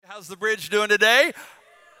How's the bridge doing today?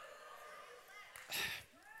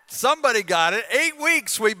 Somebody got it. 8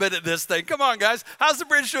 weeks we've been at this thing. Come on, guys. How's the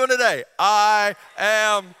bridge doing today? I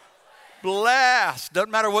am blessed.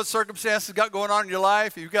 Doesn't matter what circumstances you got going on in your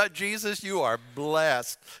life. If you've got Jesus, you are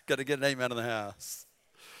blessed. Got to get an amen in the house.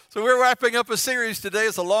 So we're wrapping up a series today.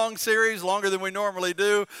 It's a long series, longer than we normally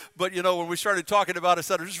do. But, you know, when we started talking about it, I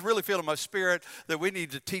said, I just really feel in my spirit that we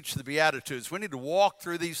need to teach the Beatitudes. We need to walk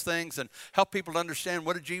through these things and help people to understand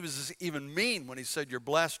what did Jesus even mean when he said you're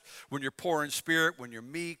blessed when you're poor in spirit, when you're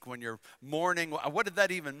meek, when you're mourning. What did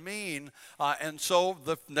that even mean? And so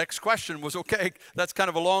the next question was, okay, that's kind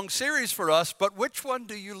of a long series for us, but which one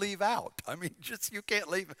do you leave out? I mean, just you can't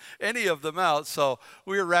leave any of them out. So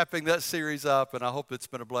we're wrapping that series up, and I hope it's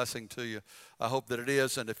been a blessing to you. I hope that it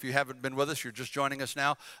is. And if you haven't been with us, you're just joining us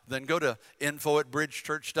now, then go to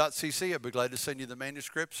info@bridgechurch.cc. I'd be glad to send you the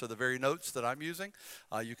manuscripts or the very notes that I'm using.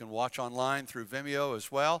 You can watch online through Vimeo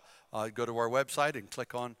as well. Go to our website and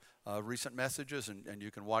click on recent messages, and you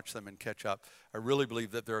can watch them and catch up. I really believe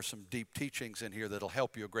that there are some deep teachings in here that'll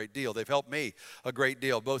help you a great deal. They've helped me a great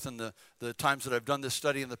deal, both in the times that I've done this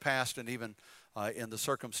study in the past and even in the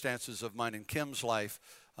circumstances of mine and Kim's life.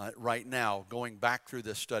 Right now, going back through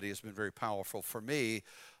this study has been very powerful for me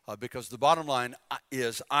because the bottom line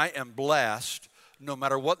is I am blessed no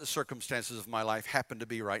matter what the circumstances of my life happen to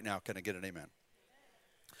be right now. Can I get an amen?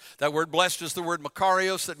 That word blessed is the word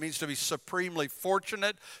makarios. That means to be supremely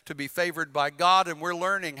fortunate, to be favored by God, and we're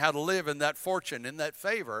learning how to live in that fortune, in that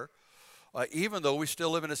favor, even though we still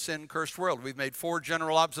live in a sin-cursed world. We've made 4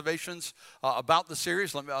 general observations about the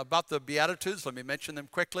series, about the Beatitudes. Let me mention them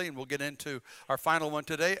quickly, and we'll get into our final one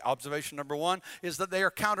today. Observation number 1 is that they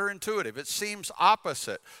are counterintuitive. It seems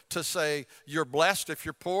opposite to say you're blessed if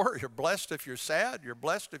you're poor, you're blessed if you're sad, you're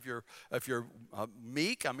blessed if you're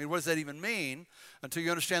meek. I mean, what does that even mean? Until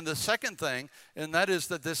you understand the second thing, and that is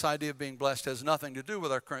that this idea of being blessed has nothing to do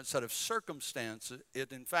with our current set of circumstances.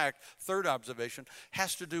 It, in fact, third observation,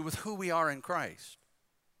 has to do with who we are in Christ.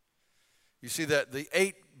 You see that the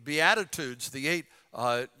 8 Beatitudes, the 8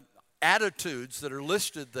 attitudes that are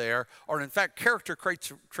listed there are in fact character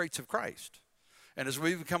traits of Christ. And as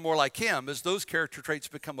we become more like Him, as those character traits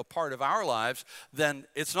become a part of our lives, then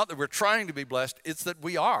it's not that we're trying to be blessed, it's that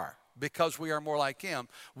we are. Because we are more like Him,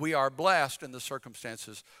 we are blessed in the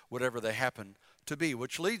circumstances, whatever they happen to be.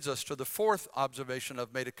 Which leads us to the fourth observation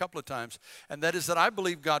I've made a couple of times, and that is that I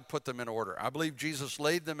believe God put them in order. I believe Jesus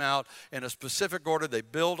laid them out in a specific order. They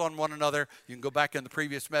build on one another. You can go back in the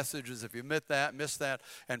previous messages if you missed that,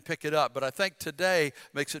 and pick it up. But I think today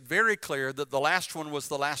makes it very clear that the last one was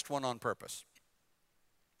the last one on purpose.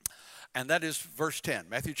 And that is verse 10.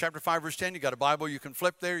 Matthew chapter 5, verse 10. You got a Bible, you can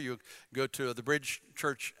flip there. You go to the Bridge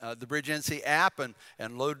Church, the Bridge NC app and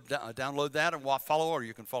download that and follow, or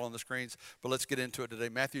you can follow on the screens. But let's get into it today.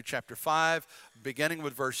 Matthew chapter 5, beginning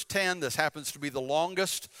with verse 10. This happens to be the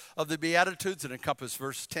longest of the Beatitudes. It encompasses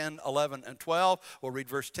verse 10, 11, and 12. We'll read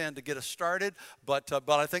verse 10 to get us started. But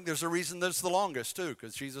I think there's a reason that it's the longest too,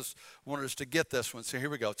 because Jesus wanted us to get this one. So here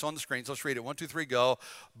we go. It's on the screens. Let's read it. 1, 2, 3, go.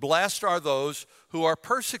 Blessed are those who are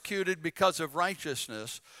persecuted because of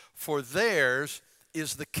righteousness, for theirs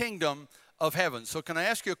is the kingdom of heaven. So can I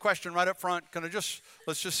ask you a question right up front?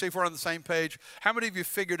 Let's just see if we're on the same page. How many of you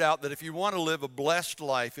figured out that if you want to live a blessed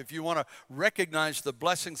life, if you want to recognize the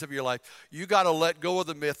blessings of your life, you got to let go of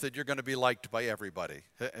the myth that you're going to be liked by everybody?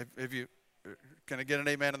 Can I get an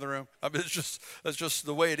amen in the room? I mean, that's just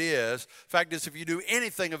the way it is. Fact is, if you do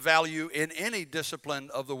anything of value in any discipline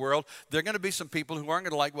of the world, there are going to be some people who aren't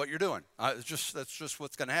going to like what you're doing. That's just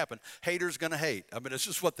what's going to happen. Haters going to hate. I mean, it's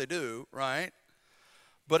just what they do, right?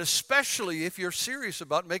 But especially if you're serious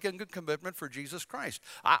about making a good commitment for Jesus Christ.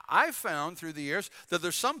 I've found through the years that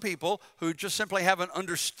there's some people who just simply haven't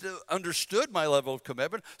understood my level of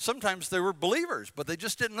commitment. Sometimes they were believers, but they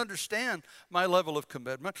just didn't understand my level of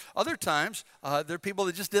commitment. Other times, there are people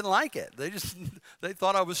that just didn't like it. They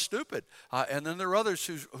thought I was stupid. And then there are others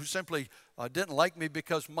who simply didn't like me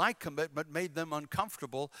because my commitment made them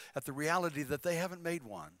uncomfortable at the reality that they haven't made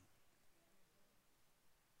one.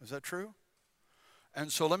 Is that true? And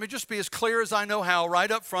so let me just be as clear as I know how right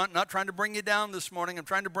up front, not trying to bring you down this morning. I'm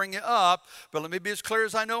trying to bring you up, but let me be as clear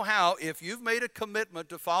as I know how. If you've made a commitment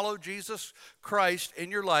to follow Jesus Christ in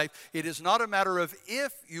your life, it is not a matter of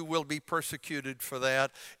if you will be persecuted for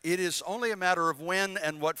that. It is only a matter of when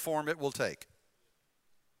and what form it will take.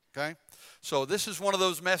 Okay? So this is one of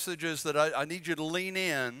those messages that I need you to lean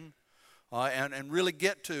in and really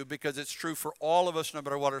get to, because it's true for all of us no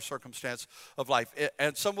matter what our circumstance of life.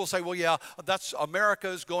 And some will say, well, yeah, America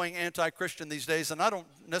is going anti-Christian these days, and I don't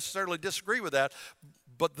necessarily disagree with that,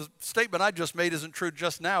 but the statement I just made isn't true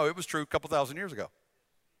just now. It was true a couple thousand years ago.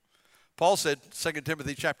 Paul said, 2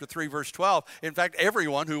 Timothy chapter 3, verse 12, in fact,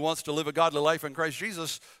 everyone who wants to live a godly life in Christ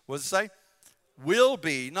Jesus, what does it say? Will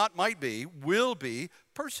be, not might be, will be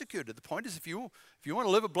persecuted. The point is, if you want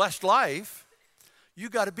to live a blessed life, you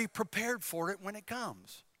got to be prepared for it when it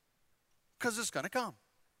comes, because it's going to come,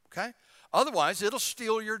 okay? Otherwise, it'll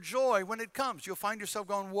steal your joy when it comes. You'll find yourself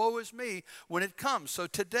going, woe is me, when it comes. So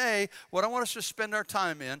today, what I want us to spend our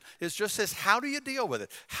time in is just this: how do you deal with it?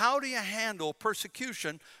 How do you handle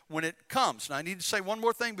persecution when it comes? Now, I need to say one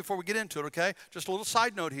more thing before we get into it, okay? Just a little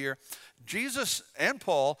side note here. Jesus and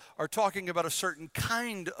Paul are talking about a certain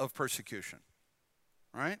kind of persecution,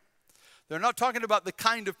 right? They're not talking about the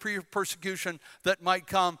kind of persecution that might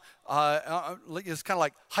come. It's kind of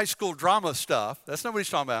like high school drama stuff. That's not what he's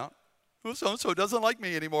talking about. Well, so-and-so doesn't like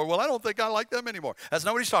me anymore. Well, I don't think I like them anymore. That's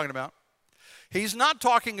not what he's talking about. He's not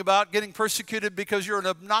talking about getting persecuted because you're an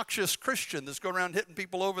obnoxious Christian that's going around hitting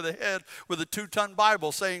people over the head with a 2-ton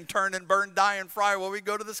Bible saying, turn and burn, die and fry while we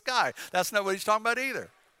go to the sky. That's not what he's talking about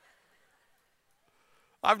either.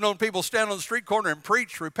 I've known people stand on the street corner and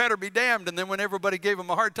preach, repent or be damned, and then when everybody gave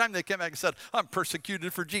them a hard time, they came back and said, I'm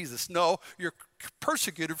persecuted for Jesus. No, you're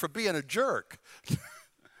persecuted for being a jerk.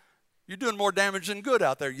 You're doing more damage than good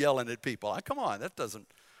out there yelling at people. Come on, that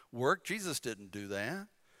doesn't work. Jesus didn't do that.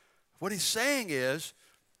 What he's saying is,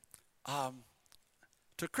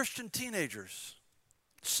 to Christian teenagers,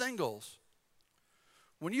 singles,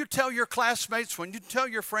 when you tell your classmates, when you tell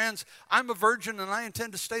your friends, I'm a virgin and I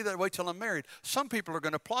intend to stay that way till I'm married, some people are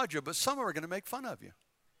going to applaud you, but some are going to make fun of you.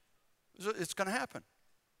 It's going to happen.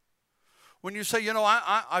 When you say, you know,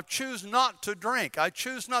 I choose not to drink, I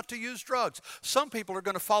choose not to use drugs, some people are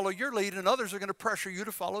going to follow your lead and others are going to pressure you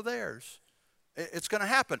to follow theirs. It's going to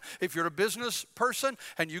happen. If you're a business person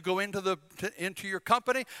and you go into your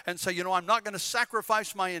company and say, you know, I'm not going to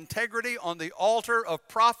sacrifice my integrity on the altar of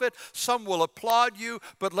profit, some will applaud you,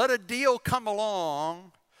 but let a deal come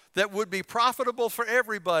along that would be profitable for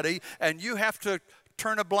everybody, and you have to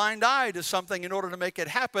turn a blind eye to something in order to make it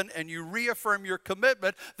happen, and you reaffirm your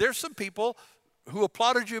commitment. There's some people who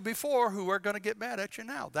applauded you before who are going to get mad at you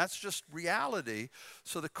now. That's just reality.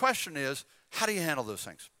 So the question is, how do you handle those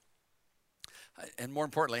things? And more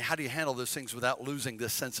importantly, how do you handle those things without losing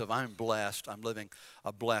this sense of I'm blessed, I'm living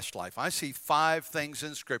a blessed life? I see 5 things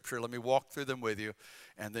in Scripture. Let me walk through them with you,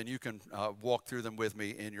 and then you can walk through them with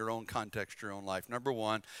me in your own context, your own life. Number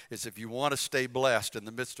 1 is, if you want to stay blessed in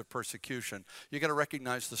the midst of persecution, you got to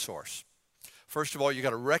recognize the source. First of all, you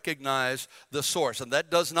got to recognize the source. And that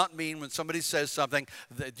does not mean when somebody says something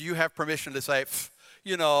that you have permission to say,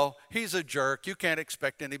 you know, he's a jerk. You can't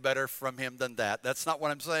expect any better from him than that. That's not what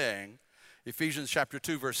I'm saying. Ephesians chapter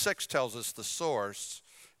 2, verse 6 tells us the source.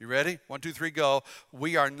 You ready? 1, 2, 3, go.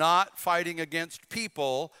 We are not fighting against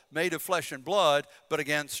people made of flesh and blood, but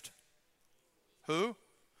against who?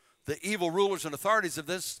 The evil rulers and authorities of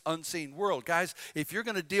this unseen world. Guys, if you're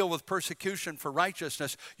going to deal with persecution for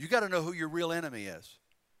righteousness, you got to know who your real enemy is.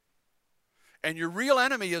 And your real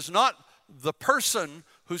enemy is not the person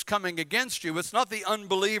who's coming against you. It's not the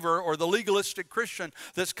unbeliever or the legalistic Christian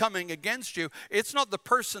that's coming against you. It's not the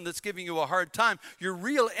person that's giving you a hard time. Your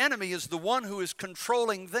real enemy is the one who is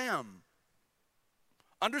controlling them.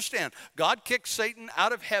 Understand, God kicked Satan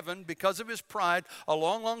out of heaven because of his pride a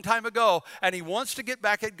long, long time ago, and he wants to get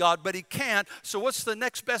back at God, but he can't. So what's the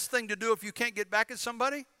next best thing to do if you can't get back at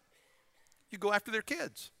somebody? You go after their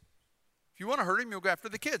kids. You want to hurt him, you'll go after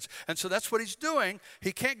the kids. And so that's what he's doing.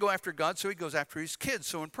 He can't go after God, so he goes after his kids.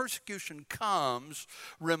 So when persecution comes,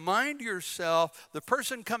 remind yourself the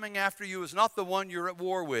person coming after you is not the one you're at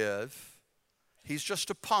war with. He's just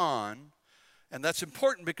a pawn. And that's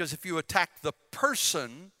important because if you attack the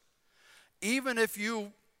person, even if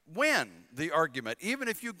you win the argument, even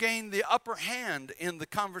if you gain the upper hand in the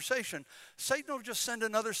conversation, Satan will just send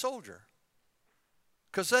another soldier.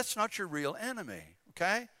 Because that's not your real enemy,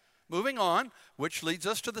 okay? Moving on, which leads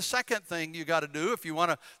us to the second thing you got to do if you want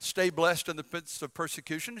to stay blessed in the midst of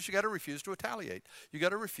persecution, is you got to refuse to retaliate. You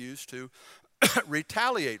got to refuse to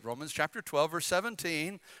retaliate. Romans chapter 12, verse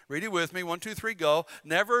 17. Read it with me. 1, 2, 3, go.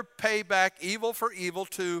 Never pay back evil for evil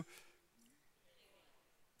to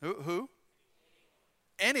who?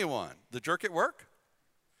 Anyone. The jerk at work?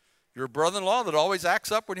 Your brother-in-law that always acts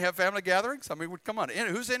up when you have family gatherings? I mean, come on.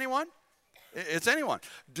 Who's anyone? It's anyone.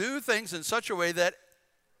 Do things in such a way that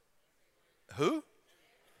who?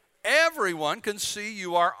 Everyone can see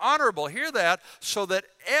you are honorable. Hear that? So that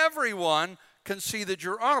everyone can see that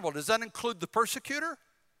you're honorable. Does that include the persecutor?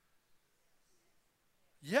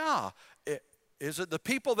 Yeah. Is it the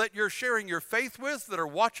people that you're sharing your faith with that are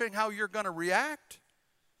watching how you're going to react?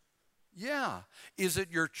 Yeah. Is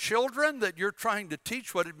it your children that you're trying to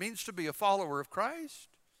teach what it means to be a follower of Christ?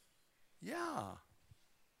 Yeah.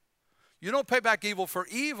 You don't pay back evil for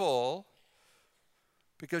evil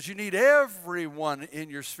because you need everyone in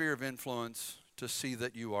your sphere of influence to see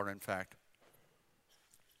that you are, in fact,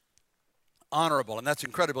 honorable. And that's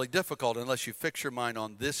incredibly difficult unless you fix your mind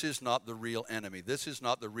on this is not the real enemy. This is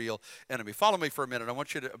not the real enemy. Follow me for a minute. I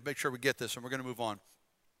want you to make sure we get this, and we're going to move on.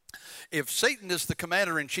 If Satan is the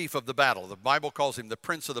commander-in-chief of the battle, the Bible calls him the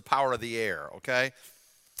prince of the power of the air, okay?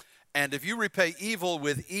 And if you repay evil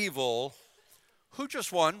with evil, who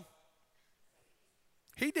just won?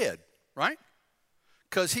 He did, right?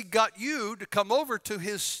 Because he got you to come over to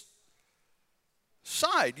his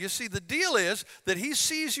side. You see, the deal is that he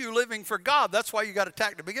sees you living for God. That's why you got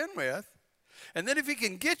attacked to begin with. And then if he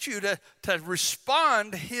can get you to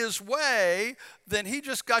respond his way, then he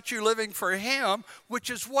just got you living for him, which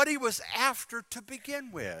is what he was after to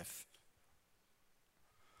begin with.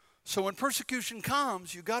 So when persecution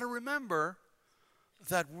comes, you got to remember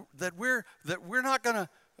that we're not going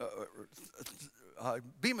to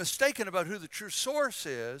be mistaken about who the true source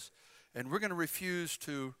is, and we're going to refuse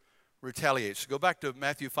to retaliate. So go back to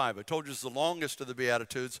Matthew 5. I told you it's the longest of the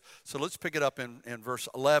Beatitudes. So let's pick it up in verse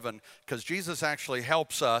 11, because Jesus actually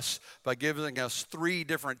helps us by giving us 3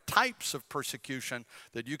 different types of persecution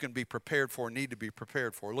that you can be prepared for, need to be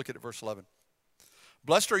prepared for. Look at it, verse 11.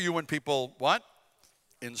 Blessed are you when people, what?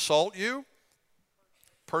 Insult you,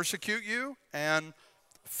 persecute you, and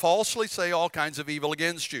falsely say all kinds of evil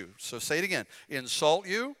against you. So say it again. Insult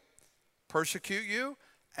you, persecute you,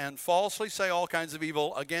 and falsely say all kinds of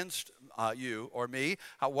evil against you or me.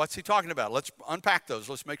 What's he talking about? Let's unpack those.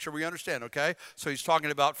 Let's make sure we understand, okay? So he's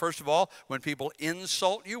talking about, first of all, when people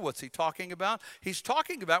insult you. What's he talking about? He's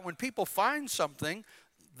talking about when people find something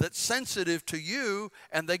that's sensitive to you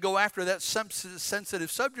and they go after that sensitive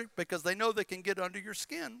subject because they know they can get under your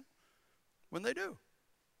skin when they do.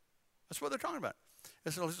 That's what they're talking about.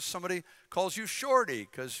 If somebody calls you shorty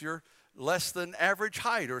because you're less than average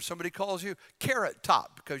height, or somebody calls you carrot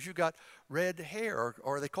top because you got red hair,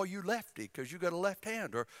 or they call you lefty because you got a left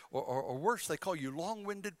hand, or worse, they call you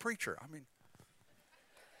long-winded preacher. I mean,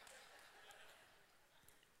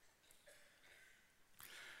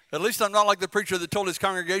 at least I'm not like the preacher that told his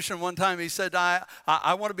congregation one time, he said, I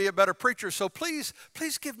want to be a better preacher, so please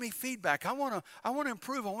give me feedback. I want to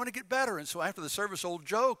improve. I want to get better. And so after the service, old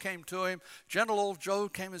Joe came to him. Gentle old Joe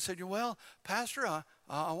came and said, well, Pastor,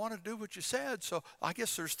 I want to do what you said, so I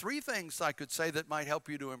guess there's 3 things I could say that might help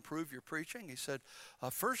you to improve your preaching. He said,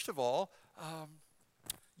 first of all,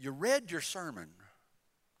 you read your sermon.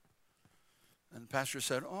 And the pastor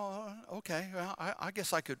said, oh, okay, well, I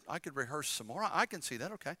guess I could rehearse some more. I can see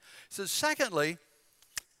that, okay. He says, secondly,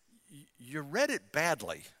 you read it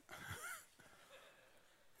badly.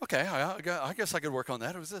 Okay, I guess I could work on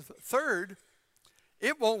that. It was the third,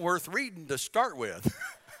 it won't worth reading to start with.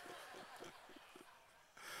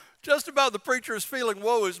 Just about the preacher is feeling,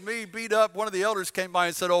 woe is me, beat up. One of the elders came by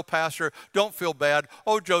and said, oh, Pastor, don't feel bad.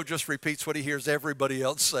 Oh, Joe just repeats what he hears everybody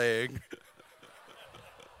else saying.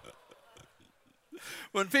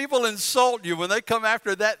 When people insult you, when they come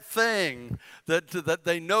after that thing that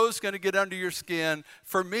they know is going to get under your skin,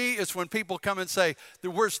 for me, it's when people come and say,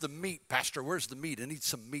 where's the meat, Pastor? Where's the meat? I need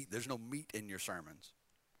some meat. There's no meat in your sermons.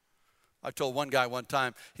 I told one guy one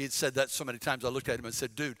time, he had said that so many times, I looked at him and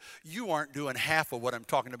said, dude, you aren't doing half of what I'm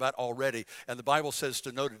talking about already. And the Bible says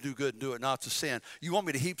to know to do good and do it not to sin. You want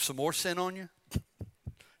me to heap some more sin on you?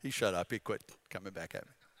 He shut up. He quit coming back at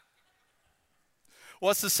me.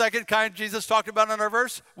 What's the second kind Jesus talked about in our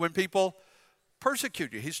verse? When people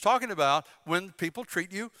persecute you. He's talking about when people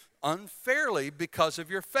treat you unfairly because of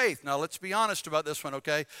your faith. Now, let's be honest about this one,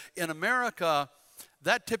 okay? In America,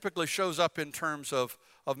 that typically shows up in terms of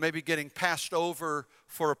maybe getting passed over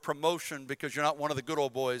for a promotion because you're not one of the good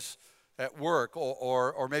old boys at work,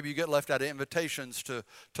 or maybe you get left out of invitations to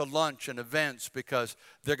lunch and events because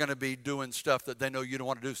they're going to be doing stuff that they know you don't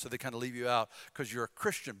want to do, so they kind of leave you out because you're a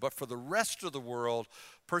Christian. But for the rest of the world,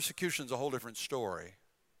 persecution's a whole different story.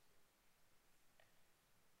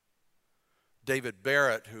 David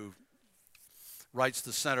Barrett, who leads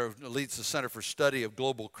the Center for Study of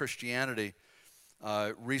Global Christianity,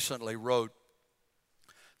 recently wrote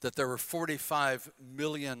that there were 45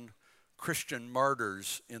 million Christian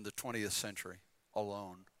martyrs in the 20th century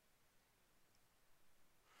alone.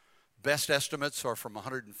 Best estimates are from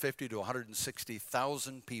 150 to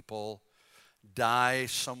 160,000 people die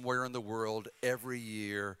somewhere in the world every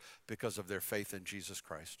year because of their faith in Jesus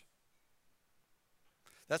Christ.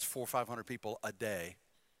 That's 400 or 500 people a day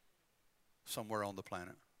somewhere on the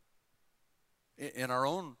planet. In our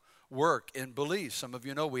own work in Belize, some of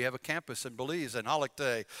you know we have a campus in Belize, and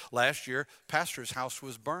Halikte last year, pastor's house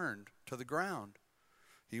was burned to the ground.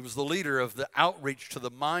 He was the leader of the outreach to the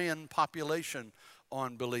Mayan population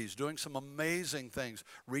on Belize, doing some amazing things,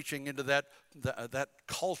 reaching into that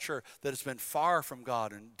culture that has been far from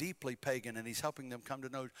God and deeply pagan, and he's helping them come to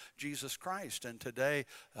know Jesus Christ. And today,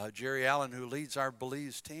 Jerry Allen, who leads our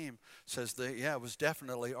Belize team, says it was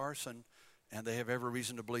definitely arson, and they have every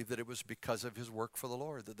reason to believe that it was because of his work for the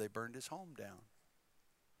Lord that they burned his home down.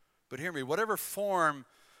 But hear me, whatever form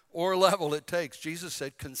or level it takes, Jesus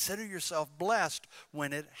said, consider yourself blessed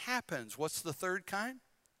when it happens. What's the third kind?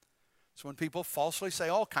 It's when people falsely say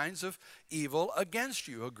all kinds of evil against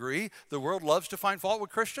you. Agree? The world loves to find fault with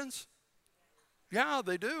Christians? Yeah,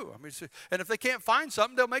 they do. I mean, and if they can't find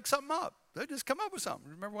something, they'll make something up. They'll just come up with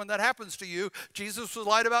something. Remember, when that happens to you, Jesus was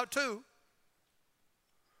lied about too.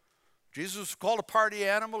 Jesus was called a party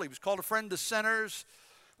animal. He was called a friend to sinners.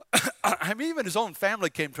 I mean, even his own family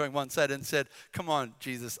came to him one side and said, come on,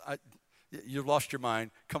 Jesus, you've lost your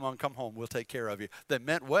mind. Come on, come home. We'll take care of you. They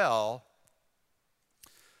meant well,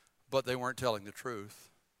 but they weren't telling the truth.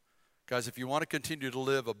 Guys, if you want to continue to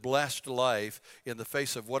live a blessed life in the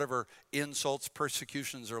face of whatever insults,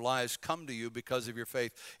 persecutions, or lies come to you because of your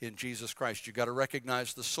faith in Jesus Christ, you've got to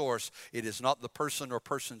recognize the source. It is not the person or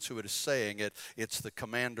persons who it is saying it. It's the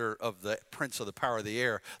commander of the prince of the power of the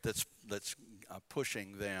air that's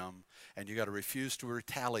pushing them. And you got to refuse to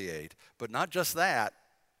retaliate. But not just that,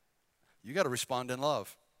 you got to respond in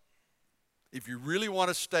love. If you really want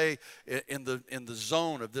to stay in the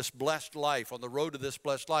zone of this blessed life, on the road to this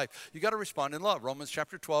blessed life, you got to respond in love. Romans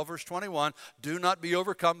chapter 12, verse 21, do not be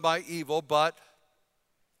overcome by evil, but,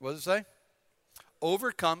 what does it say?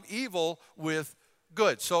 Overcome evil with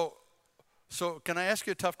good. So can I ask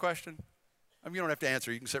you a tough question? I mean, you don't have to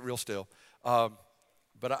answer. You can sit real still.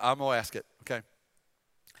 But I'm going to ask it, okay?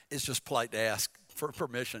 It's just polite to ask for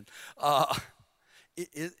permission.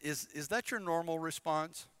 Is that your normal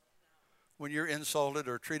response when you're insulted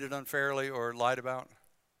or treated unfairly or lied about?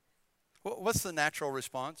 What's the natural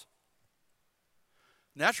response?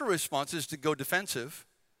 Natural response is to go defensive,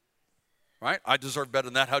 right? I deserve better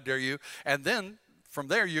than that. How dare you? And then from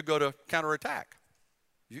there, you go to counterattack.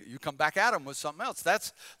 You come back at them with something else.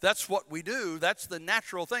 That's what we do. That's the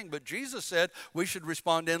natural thing. But Jesus said we should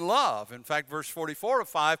respond in love. In fact, verse 44 of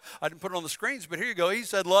 5, I didn't put it on the screens, but here you go. He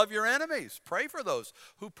said, love your enemies. Pray for those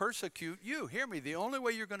who persecute you. Hear me. The only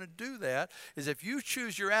way you're going to do that is if you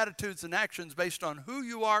choose your attitudes and actions based on who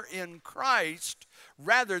you are in Christ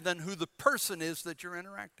rather than who the person is that you're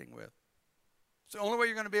interacting with. It's the only way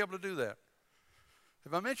you're going to be able to do that.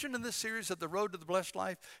 Have I mentioned in this series that the road to the blessed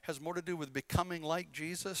life has more to do with becoming like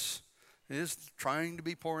Jesus? It is trying to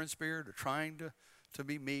be poor in spirit or trying to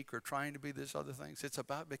be meek or trying to be these other things. It's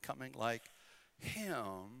about becoming like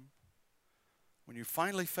him. When you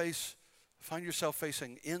finally find yourself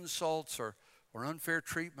facing insults or unfair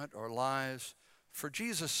treatment or lies, for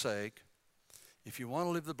Jesus' sake, if you want to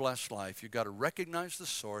live the blessed life, you've got to recognize the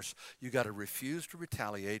source. You've got to refuse to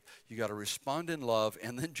retaliate. You've got to respond in love.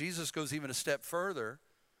 And then Jesus goes even a step further.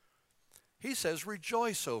 He says,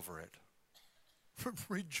 rejoice over it.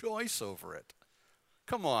 Rejoice over it.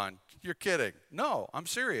 Come on, you're kidding. No, I'm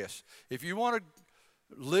serious. If you want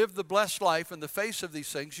to live the blessed life in the face of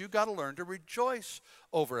these things, you've got to learn to rejoice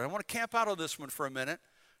over it. I want to camp out on this one for a minute,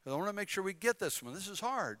 because I want to make sure we get this one. This is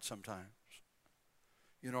hard sometimes.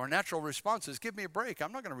 You know, our natural response is, give me a break.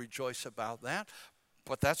 I'm not going to rejoice about that.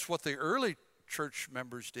 But that's what the early church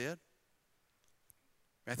members did.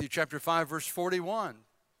 Matthew chapter 5, verse 41.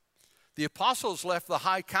 The apostles left the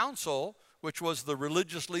high council, which was the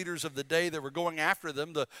religious leaders of the day that were going after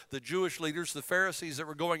them, the Jewish leaders, the Pharisees that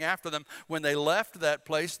were going after them. When they left that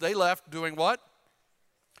place, they left doing what?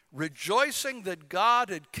 Rejoicing that God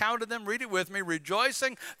had counted them, read it with me,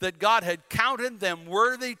 rejoicing that God had counted them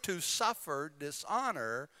worthy to suffer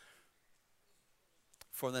dishonor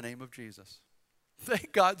for the name of Jesus. They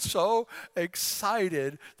got so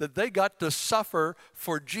excited that they got to suffer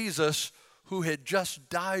for Jesus, who had just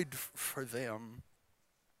died for them,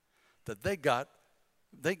 that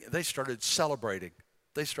they started celebrating.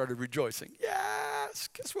 They started rejoicing. Yes,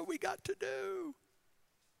 guess what we got to do?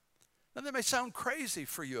 Now, that may sound crazy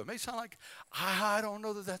for you. It may sound like, I don't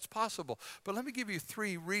know that that's possible. But let me give you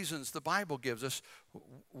 3 reasons the Bible gives us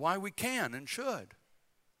why we can and should.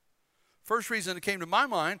 First reason that came to my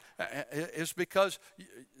mind is because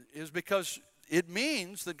it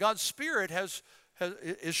means that God's Spirit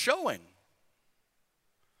is showing.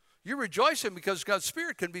 You're rejoicing because God's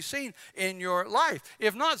Spirit can be seen in your life.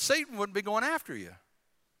 If not, Satan wouldn't be going after you.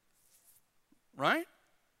 Right?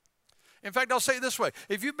 In fact, I'll say it this way.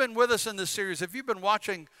 If you've been with us in this series, if you've been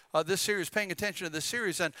watching this series, paying attention to this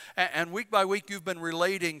series, and week by week you've been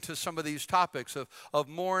relating to some of these topics of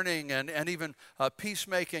mourning and even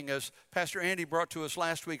peacemaking, as Pastor Andy brought to us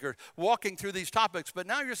last week, or walking through these topics, but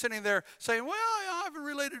now you're sitting there saying, well, I haven't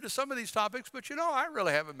related to some of these topics, but I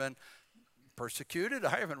really haven't been persecuted.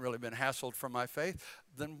 I haven't really been hassled for my faith.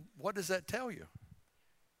 Then what does that tell you?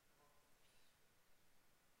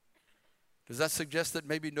 Does that suggest that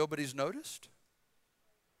maybe nobody's noticed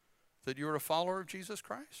that you're a follower of Jesus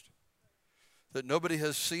Christ? That nobody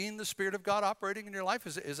has seen the Spirit of God operating in your life?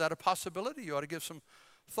 Is that a possibility? You ought to give some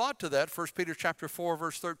thought to that. 1 Peter chapter 4,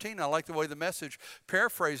 verse 13. I like the way the Message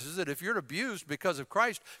paraphrases it. If you're abused because of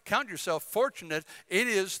Christ, count yourself fortunate.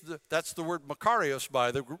 That's the word makarios,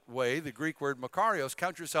 by the way, the Greek word makarios.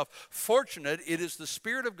 Count yourself fortunate. It is the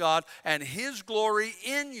Spirit of God and His glory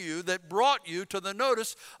in you that brought you to the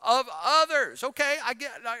notice of others. Okay,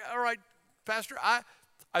 all right, Pastor, I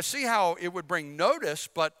see how it would bring notice,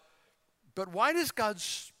 but why does God's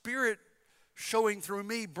Spirit showing through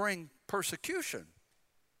me bring persecution?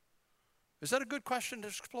 Is that a good question to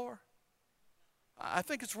explore? I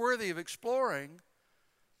think it's worthy of exploring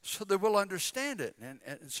so that we'll understand it.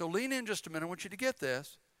 And so lean in just a minute. I want you to get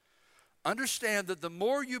this. Understand that the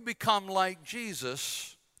more you become like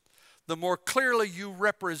Jesus, the more clearly you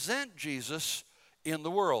represent Jesus in the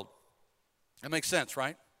world. That makes sense,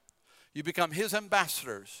 right? You become His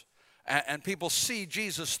ambassadors, and people see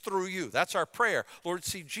Jesus through you. That's our prayer. Lord,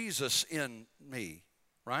 see Jesus in me,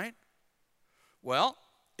 right? Well,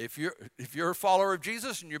 if you're a follower of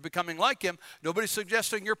Jesus and you're becoming like Him, nobody's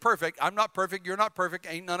suggesting you're perfect. I'm not perfect. You're not perfect.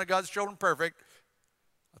 Ain't none of God's children perfect.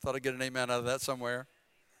 I thought I'd get an amen out of that somewhere.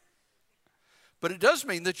 But it does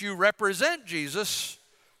mean that you represent Jesus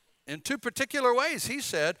in two particular ways, He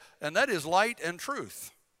said, and that is light and truth.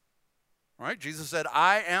 Right? Jesus said,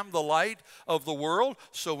 I am the light of the world.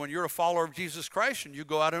 So when you're a follower of Jesus Christ and you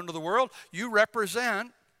go out into the world, you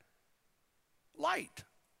represent light.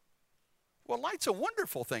 Well, light's a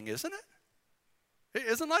wonderful thing, isn't it?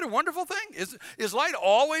 Isn't light a wonderful thing? Is light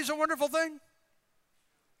always a wonderful thing?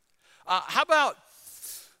 How about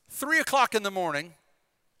 3 o'clock in the morning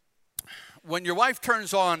when your wife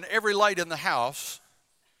turns on every light in the house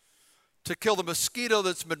to kill the mosquito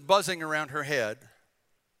that's been buzzing around her head?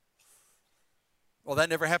 Well, that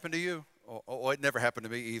never happened to you? Oh, it never happened to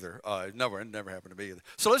me either. It never happened to me either.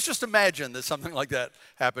 So let's just imagine that something like that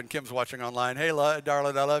happened. Kim's watching online. Hey,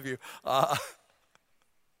 darling, I love you.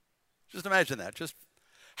 Just imagine that.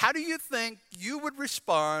 How do you think you would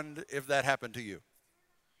respond if that happened to you?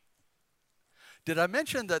 Did I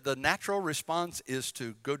mention that the natural response is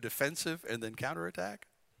to go defensive and then counterattack?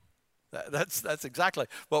 That's exactly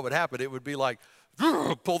what would happen. It would be like,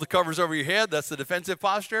 pull the covers over your head. That's the defensive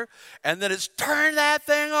posture. And then it's turn that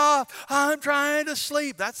thing off. I'm trying to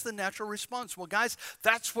sleep. That's the natural response. Well, guys,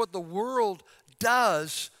 that's what the world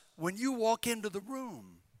does when you walk into the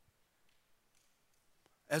room.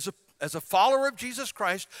 As a follower of Jesus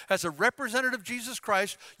Christ, as a representative of Jesus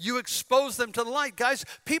Christ, you expose them to the light. Guys,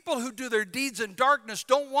 people who do their deeds in darkness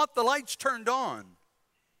don't want the lights turned on.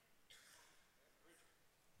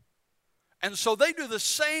 And so they do the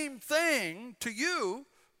same thing to you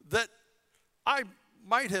that I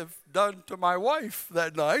might have done to my wife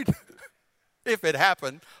that night, if it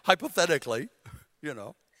happened, hypothetically,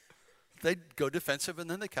 They'd go defensive and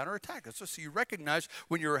then they counterattack. So you recognize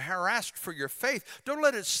when you're harassed for your faith, don't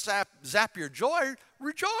let it zap your joy.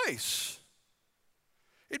 Rejoice.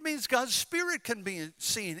 It means God's Spirit can be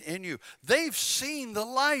seen in you. They've seen the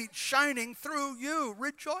light shining through you.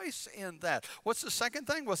 Rejoice in that. What's the second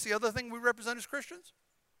thing? What's the other thing we represent as Christians?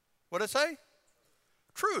 What did it say?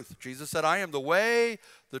 Truth. Jesus said, I am the way,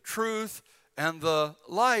 the truth, and the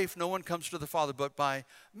life. No one comes to the Father but by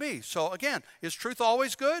me. So again, is truth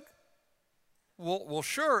always good? Well,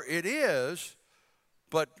 sure it is,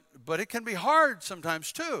 but it can be hard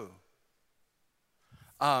sometimes too.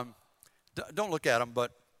 Don't look at them,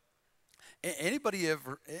 but anybody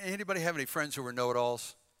have any friends who are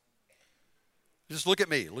know-it-alls? Just look at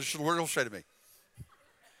me. Don't say to me.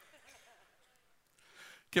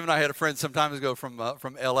 Kim and I had a friend some time ago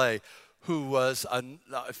from L.A. who was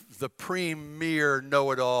the premier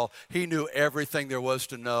know-it-all. He knew everything there was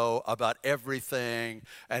to know about everything,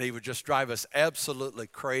 and he would just drive us absolutely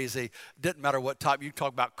crazy. Didn't matter what type. You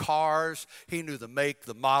talk about cars, he knew the make,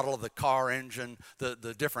 the model of the car engine,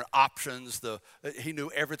 the different options. He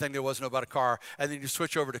knew everything there was to know about a car. And then you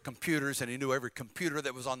switch over to computers, and he knew every computer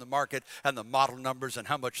that was on the market and the model numbers and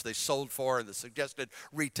how much they sold for and the suggested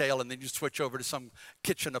retail. And then you switch over to some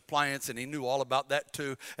kitchen appliance, and he knew all about that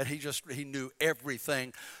too. And he knew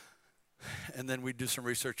everything. And then we do some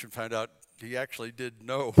research and find out he actually did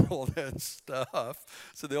know all that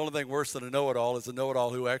stuff. So the only thing worse than a know-it-all is a know-it-all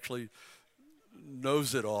who actually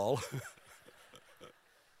knows it all.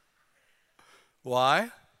 Why?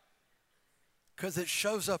 Because it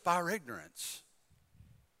shows up our ignorance.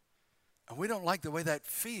 And we don't like the way that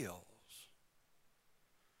feels.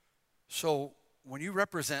 So when you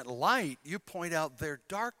represent light, you point out their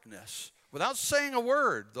darkness. Without saying a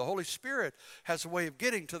word, the Holy Spirit has a way of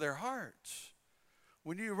getting to their hearts.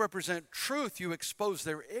 When you represent truth, you expose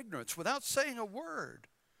their ignorance. Without saying a word,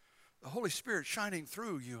 the Holy Spirit shining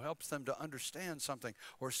through you helps them to understand something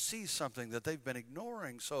or see something that they've been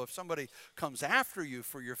ignoring. So if somebody comes after you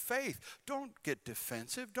for your faith, don't get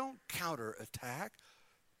defensive. Don't counterattack.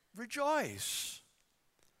 Rejoice.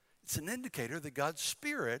 It's an indicator that God's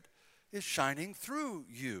Spirit is shining through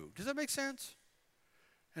you. Does that make sense?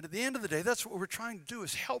 And at the end of the day, that's what we're trying to do,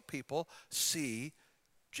 is help people see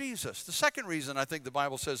Jesus. The second reason I think the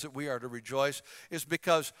Bible says that we are to rejoice is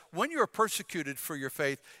because when you're persecuted for your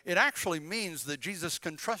faith, it actually means that Jesus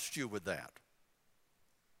can trust you with that.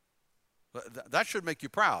 That should make you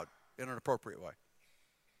proud in an appropriate way.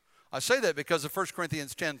 I say that because of 1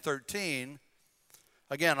 Corinthians 10:13.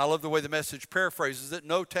 Again, I love the way the Message paraphrases it.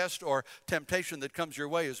 No test or temptation that comes your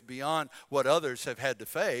way is beyond what others have had to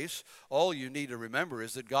face. All you need to remember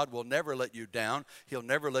is that God will never let you down. He'll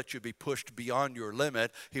never let you be pushed beyond your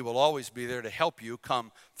limit. He will always be there to help you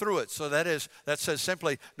come through it. So that says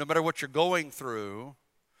simply, no matter what you're going through,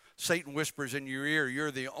 Satan whispers in your ear,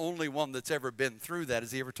 you're the only one that's ever been through that.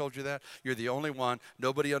 Has he ever told you that? You're the only one.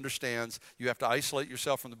 Nobody understands. You have to isolate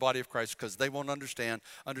yourself from the body of Christ because they won't understand.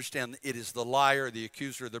 Understand it is the liar, the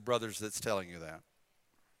accuser of the brothers that's telling you that.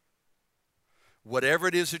 Whatever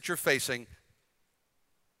it is that you're facing,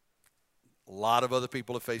 a lot of other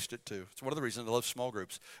people have faced it too. It's one of the reasons I love small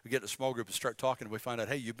groups. We get in a small group and start talking and we find out,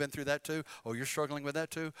 hey, you've been through that too? Oh, you're struggling with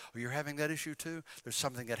that too? Or you're having that issue too? There's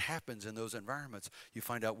something that happens in those environments. You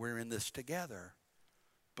find out we're in this together.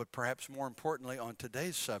 But perhaps more importantly on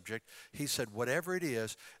today's subject, he said, whatever it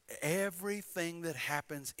is, everything that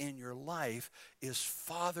happens in your life is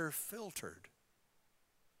Father filtered.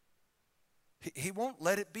 He won't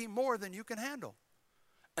let it be more than you can handle.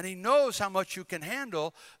 And he knows how much you can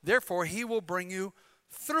handle. Therefore, he will bring you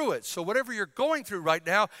through it. So whatever you're going through right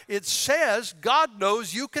now, it says God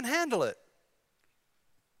knows you can handle it.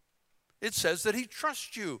 It says that he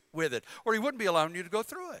trusts you with it, or he wouldn't be allowing you to go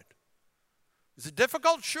through it. Is it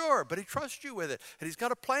difficult? Sure, but he trusts you with it. And he's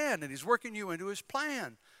got a plan, and he's working you into his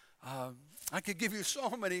plan. I could give you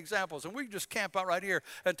so many examples, and we can just camp out right here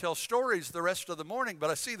and tell stories the rest of the morning,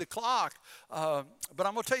 but I see the clock. But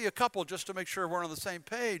I'm going to tell you a couple just to make sure we're on the same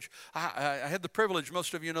page. I had the privilege,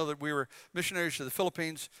 most of you know that we were missionaries to the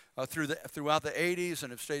Philippines throughout the 80s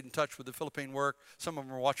and have stayed in touch with the Philippine work. Some of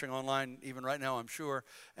them are watching online even right now, I'm sure,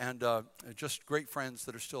 and just great friends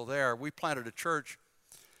that are still there. We planted a church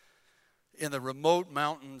in the remote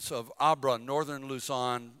mountains of Abra, northern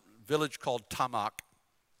Luzon, village called Tamak.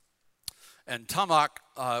 And Tamak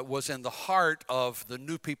was in the heart of the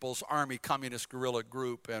New People's Army communist guerrilla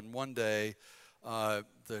group. And one day,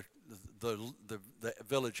 the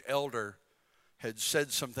village elder had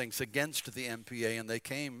said some things against the NPA, and they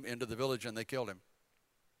came into the village and they killed him.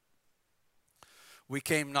 We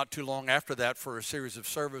came not too long after that for a series of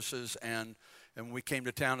services, and when we came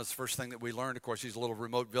to town, it's the first thing that we learned. Of course, these little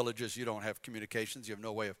remote villages, you don't have communications. You have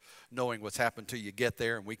no way of knowing what's happened till you get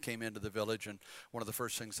there. And we came into the village, and one of the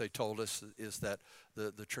first things they told us is that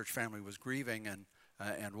the church family was grieving, and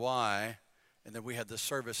why. And then we had this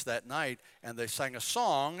service that night, and they sang a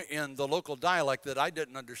song in the local dialect that I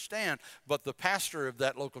didn't understand. But the pastor of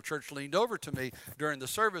that local church leaned over to me during the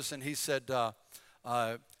service, and he said,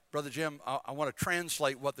 Brother Jim, I want to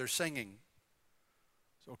translate what they're singing.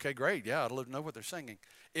 Okay, great. Yeah, I'd love to know what they're singing.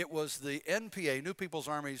 It was the NPA, New People's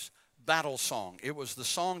Army's battle song. It was the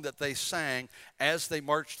song that they sang as they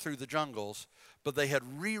marched through the jungles, but they had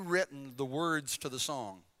rewritten the words to the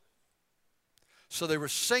song. So they were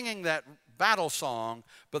singing that battle song,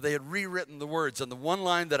 but they had rewritten the words. And the one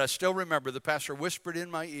line that I still remember, the pastor whispered in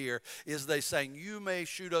my ear, is they sang, you may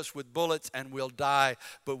shoot us with bullets and we'll die,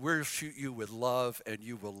 but we'll shoot you with love and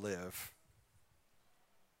you will live.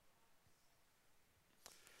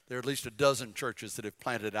 There are at least a dozen churches that have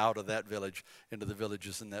planted out of that village into the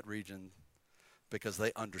villages in that region because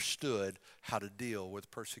they understood how to deal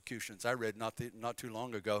with persecutions. I read not too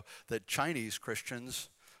long ago that Chinese Christians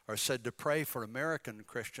are said to pray for American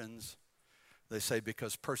Christians. They say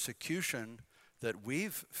because persecution that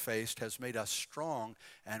we've faced has made us strong,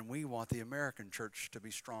 and we want the American church to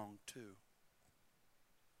be strong too.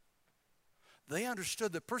 They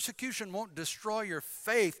understood that persecution won't destroy your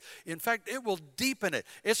faith. In fact, it will deepen it.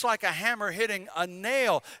 It's like a hammer hitting a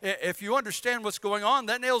nail. If you understand what's going on,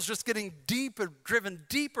 that nail's just getting deeper, driven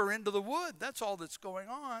deeper into the wood. That's all that's going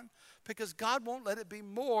on, because God won't let it be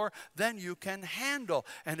more than you can handle.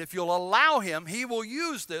 And if you'll allow him, he will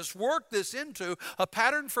use this, work this into a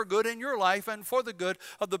pattern for good in your life and for the good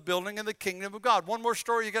of the building and the kingdom of God. One more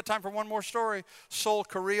story. You got time for one more story? Seoul,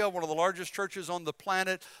 Korea, one of the largest churches on the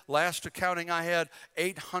planet. Last accounting I had,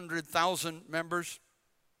 800,000 members.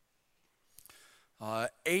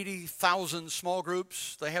 80,000 small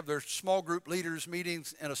groups. They have their small group leaders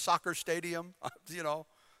meetings in a soccer stadium. You know,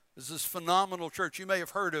 this is phenomenal church. You may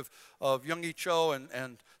have heard of Youngie Cho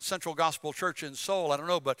and Central Gospel Church in Seoul. I don't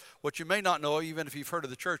know, but what you may not know, even if you've heard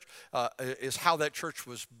of the church, is how that church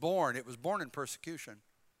was born. It was born in persecution.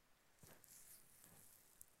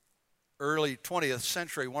 Early 20th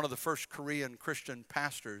century, one of the first Korean Christian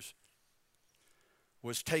pastors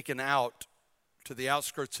was taken out to the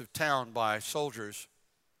outskirts of town by soldiers,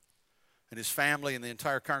 and his family and the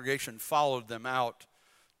entire congregation followed them out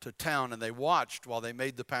to town, and they watched while they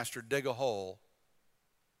made the pastor dig a hole,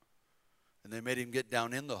 and they made him get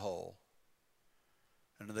down in the hole,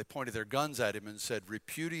 and then they pointed their guns at him and said,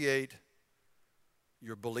 "Repudiate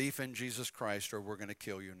your belief in Jesus Christ, or we're going to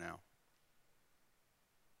kill you now."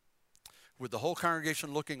 With the whole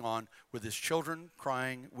congregation looking on, with his children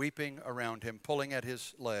crying, weeping around him, pulling at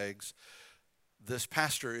his legs, this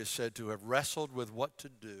pastor is said to have wrestled with what to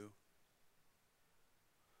do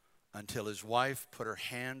until his wife put her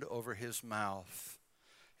hand over his mouth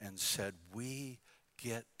and said, "We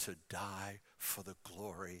get to die for the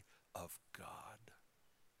glory of God."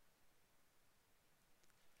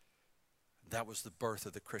 That was the birth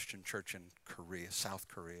of the Christian church in Korea, South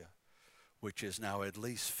Korea, which is now at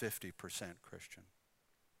least 50% Christian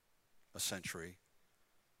a century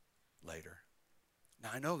later. Now,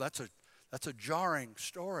 I know that's a jarring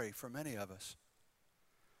story for many of us.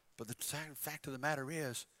 But the fact of the matter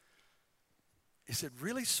is it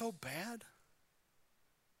really so bad?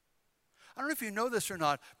 I don't know if you know this or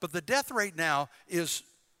not, but the death rate now is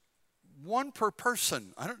 1 per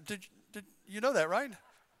person. Did you know that, right?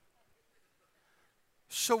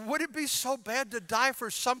 So would it be so bad to die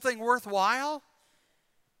for something worthwhile?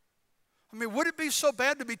 I mean, would it be so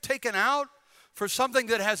bad to be taken out for something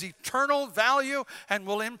that has eternal value and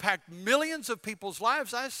will impact millions of people's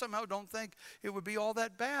lives? I somehow don't think it would be all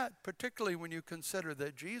that bad, particularly when you consider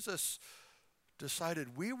that Jesus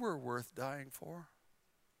decided we were worth dying for.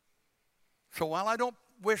 So while I don't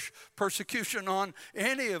wish persecution on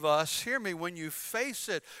any of us, hear me, when you face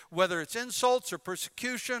it, whether it's insults or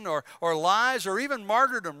persecution or lies or even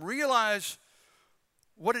martyrdom, realize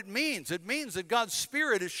what it means. It means that God's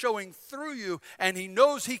Spirit is showing through you, and he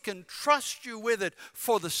knows he can trust you with it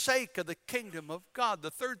for the sake of the kingdom of God.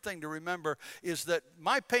 The third thing to remember is that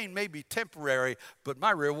my pain may be temporary, but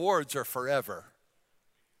my rewards are forever.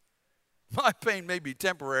 My pain may be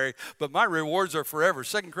temporary, but my rewards are forever.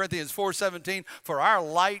 2 Corinthians 4:17, for our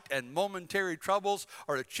light and momentary troubles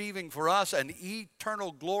are achieving for us an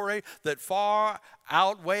eternal glory that far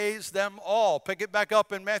outweighs them all. Pick it back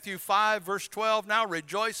up in Matthew 5, verse 12. Now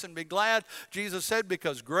rejoice and be glad, Jesus said,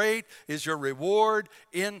 because great is your reward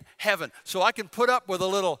in heaven. So I can put up with a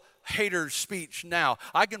little hater's speech now.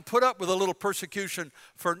 I can put up with a little persecution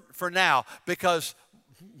for now, because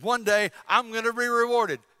one day I'm going to be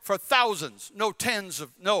rewarded for thousands, no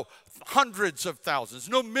hundreds of thousands,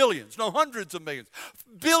 no millions, no hundreds of millions,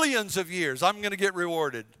 billions of years. I'm going to get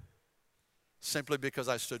rewarded simply because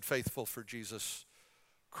I stood faithful for Jesus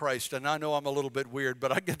Christ. And I know I'm a little bit weird,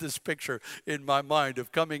 but I get this picture in my mind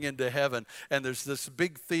of coming into heaven, and there's this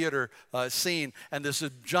big theater scene, and there's a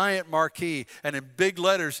giant marquee, and in big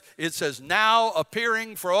letters it says, "Now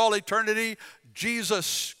appearing for all eternity,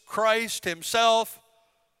 Jesus Christ himself,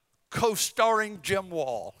 co-starring Jim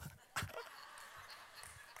Wall."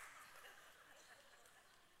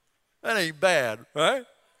 That ain't bad, right?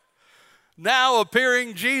 Now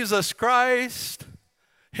appearing Jesus Christ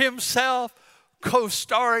himself,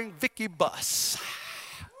 co-starring Vicky Buss.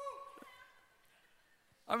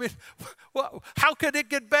 I mean, how could it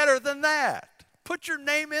get better than that? Put your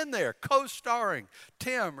name in there, co-starring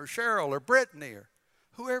Tim or Cheryl or Brittany or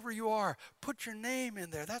whoever you are. Put your name in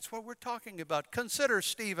there. That's what we're talking about. Consider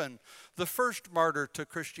Stephen, the first martyr to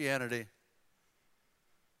Christianity.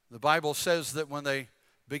 The Bible says that when they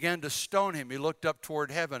began to stone him, he looked up toward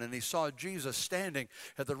heaven and he saw Jesus standing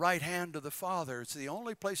at the right hand of the Father. It's the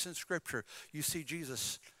only place in Scripture you see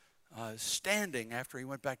Jesus standing after he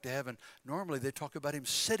went back to heaven. Normally they talk about him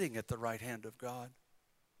sitting at the right hand of God.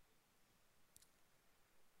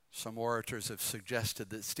 Some orators have suggested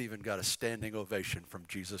that Stephen got a standing ovation from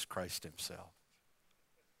Jesus Christ himself.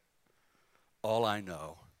 All I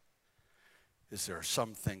know is there are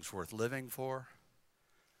some things worth living for.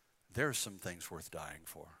 There are some things worth dying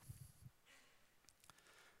for.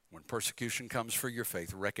 When persecution comes for your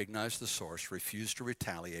faith, recognize the source, refuse to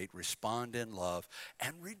retaliate, respond in love,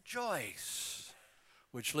 and rejoice.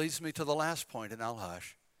 Which leads me to the last point, and I'll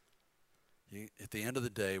hush. At the end of the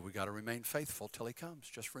day, we got to remain faithful till he comes.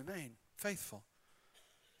 Just remain faithful.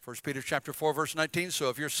 1 Peter chapter 4, verse 19. So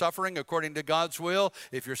if you're suffering according to God's will,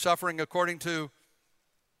 if you're suffering according to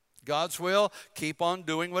God's will, keep on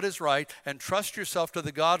doing what is right and trust yourself to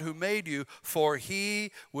the God who made you, for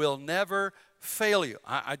he will never fail you.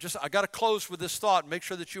 I got to close with this thought. Make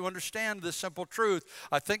sure that you understand this simple truth.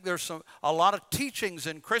 I think there's a lot of teachings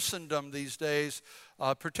in Christendom these days,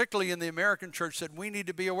 particularly in the American church, that we need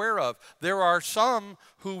to be aware of. There are some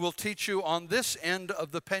who will teach you on this end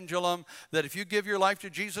of the pendulum that if you give your life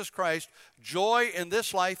to Jesus Christ, joy in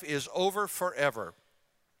this life is over forever.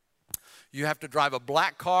 You have to drive a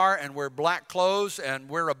black car and wear black clothes and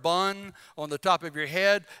wear a bun on the top of your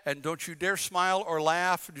head, and don't you dare smile or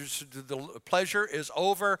laugh. The pleasure is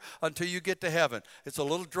over until you get to heaven. It's a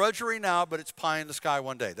little drudgery now, but it's pie in the sky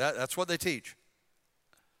one day. That's what they teach.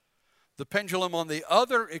 The pendulum on the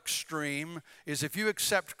other extreme is if you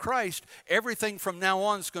accept Christ, everything from now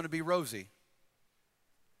on is going to be rosy.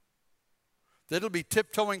 It'll be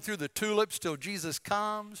tiptoeing through the tulips till Jesus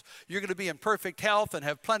comes. You're going to be in perfect health and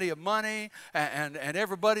have plenty of money, and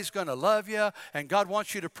everybody's going to love you, and God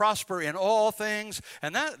wants you to prosper in all things.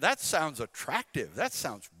 And that sounds attractive. That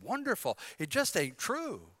sounds wonderful. It just ain't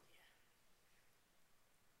true.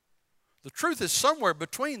 The truth is somewhere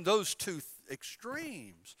between those two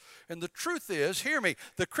extremes. And the truth is, hear me,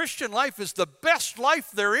 the Christian life is the best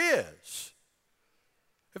life there is.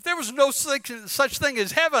 If there was no such thing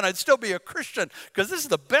as heaven, I'd still be a Christian, because this is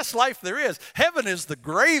the best life there is. Heaven is the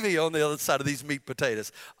gravy on the other side of these meat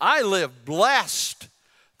potatoes. I live blessed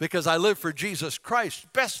because I live for Jesus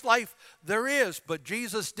Christ. Best life there is, but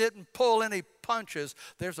Jesus didn't pull any punches.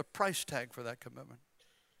 There's a price tag for that commitment.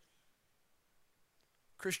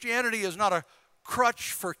 Christianity is not a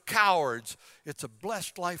crutch for cowards. It's a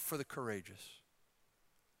blessed life for the courageous.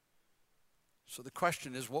 So the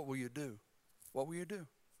question is, what will you do? What will you do?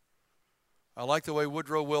 I like the way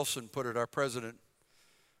Woodrow Wilson put it, our president,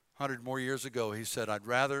 100 more years ago. He said, I'd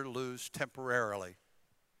rather lose temporarily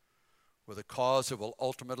with a cause that will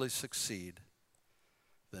ultimately succeed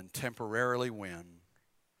than temporarily win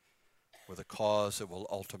with a cause that will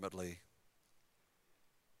ultimately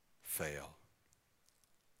fail.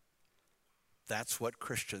 That's what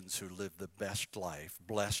Christians who live the best life,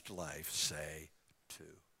 blessed life, say too.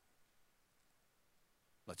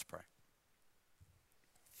 Let's pray.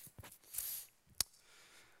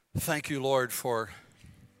 Thank you, Lord, for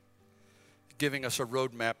giving us a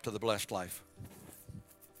roadmap to the blessed life.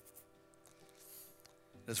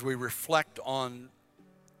 As we reflect on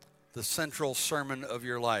the central sermon of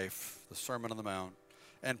your life, the Sermon on the Mount,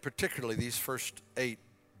 and particularly these first 8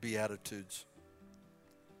 Beatitudes,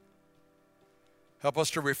 help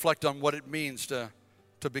us to reflect on what it means to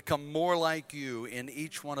become more like you in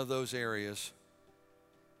each one of those areas.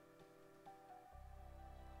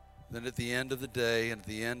 Then at the end of the day, and at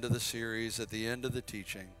the end of the series, at the end of the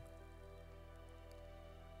teaching,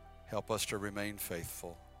 help us to remain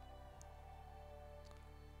faithful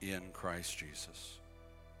in Christ Jesus.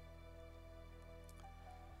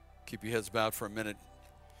 Keep your heads bowed for a minute.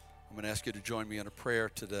 I'm going to ask you to join me in a prayer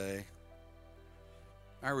today.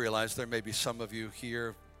 I realize there may be some of you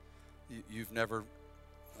here, you've never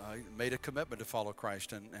made a commitment to follow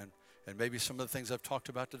Christ, and maybe some of the things I've talked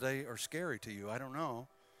about today are scary to you. I don't know.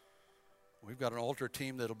 We've got an altar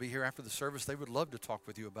team that'll be here after the service. They would love to talk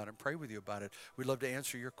with you about it and pray with you about it. We'd love to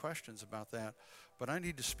answer your questions about that. But I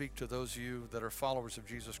need to speak to those of you that are followers of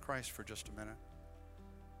Jesus Christ for just a minute.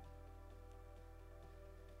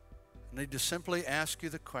 I need to simply ask you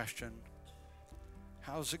the question,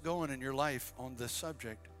 how's it going in your life on this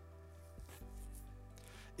subject?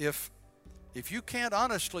 If you can't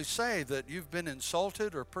honestly say that you've been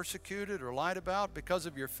insulted or persecuted or lied about because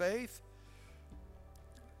of your faith,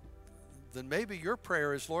 then maybe your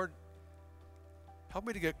prayer is, Lord, help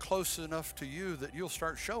me to get close enough to you that you'll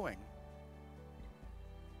start showing.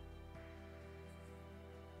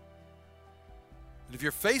 And if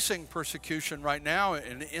you're facing persecution right now,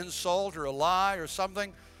 an insult or a lie or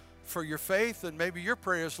something for your faith, then maybe your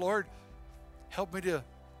prayer is, Lord, help me to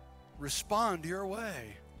respond your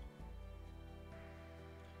way.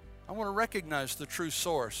 I want to recognize the true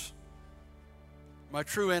source. my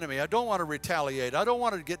true enemy. I don't want to retaliate. I don't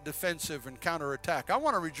want to get defensive and counterattack. I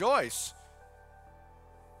want to rejoice.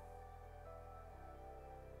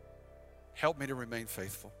 Help me to remain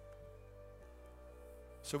faithful.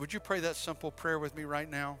 So would you pray that simple prayer with me right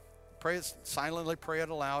now? Pray it silently, pray it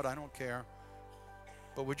aloud. I don't care.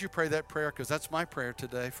 But would you pray that prayer? Because that's my prayer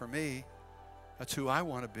today for me. That's who I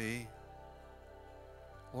want to be.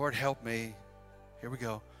 Lord, help me. Here we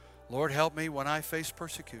go. Lord, help me when I face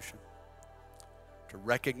persecution to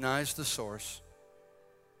recognize the source,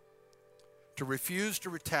 to refuse to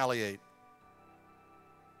retaliate,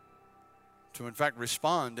 to in fact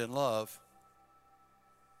respond in love,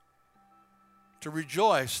 to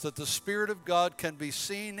rejoice that the Spirit of God can be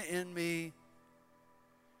seen in me,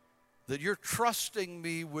 that you're trusting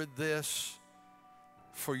me with this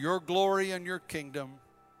for your glory and your kingdom.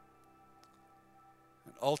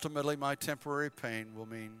 And ultimately, my temporary pain will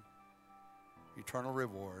mean eternal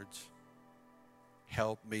rewards.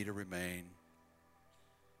 Help me to remain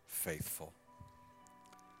faithful.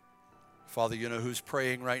 Father, you know who's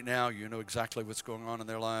praying right now. You know exactly what's going on in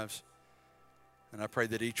their lives. And I pray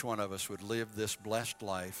that each one of us would live this blessed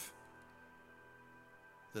life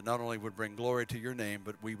that not only would bring glory to your name,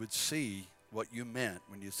 but we would see what you meant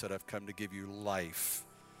when you said, I've come to give you life,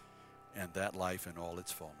 and that life in all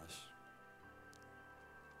its fullness.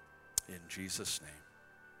 In Jesus' name,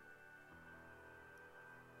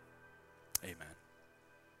 amen.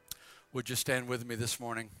 Would you stand with me this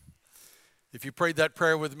morning? If you prayed that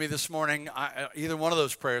prayer with me this morning, either one of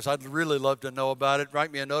those prayers, I'd really love to know about it.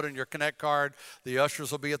 Write me a note on your Connect card. The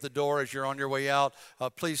ushers will be at the door as you're on your way out.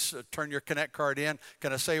 Please turn your Connect card in.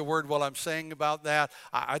 Can I say a word while I'm saying about that?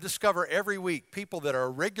 I discover every week people that are a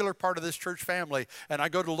regular part of this church family, and I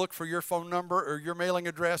go to look for your phone number or your mailing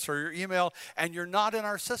address or your email, and you're not in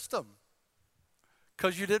our system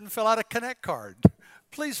because you didn't fill out a Connect card.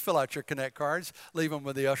 Please fill out your Connect cards. Leave them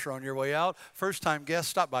with the usher on your way out. First-time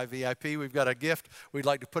guests, stop by VIP. We've got a gift we'd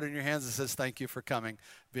like to put in your hands that says thank you for coming,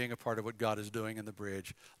 being a part of what God is doing in the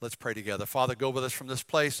bridge. Let's pray together. Father, go with us from this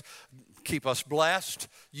place. Keep us blessed.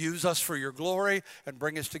 Use us for your glory, and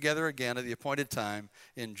bring us together again at the appointed time.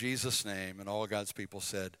 In Jesus' name, and all God's people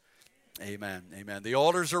said, amen. Amen. The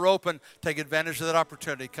altars are open. Take advantage of that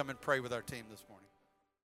opportunity. Come and pray with our team this morning.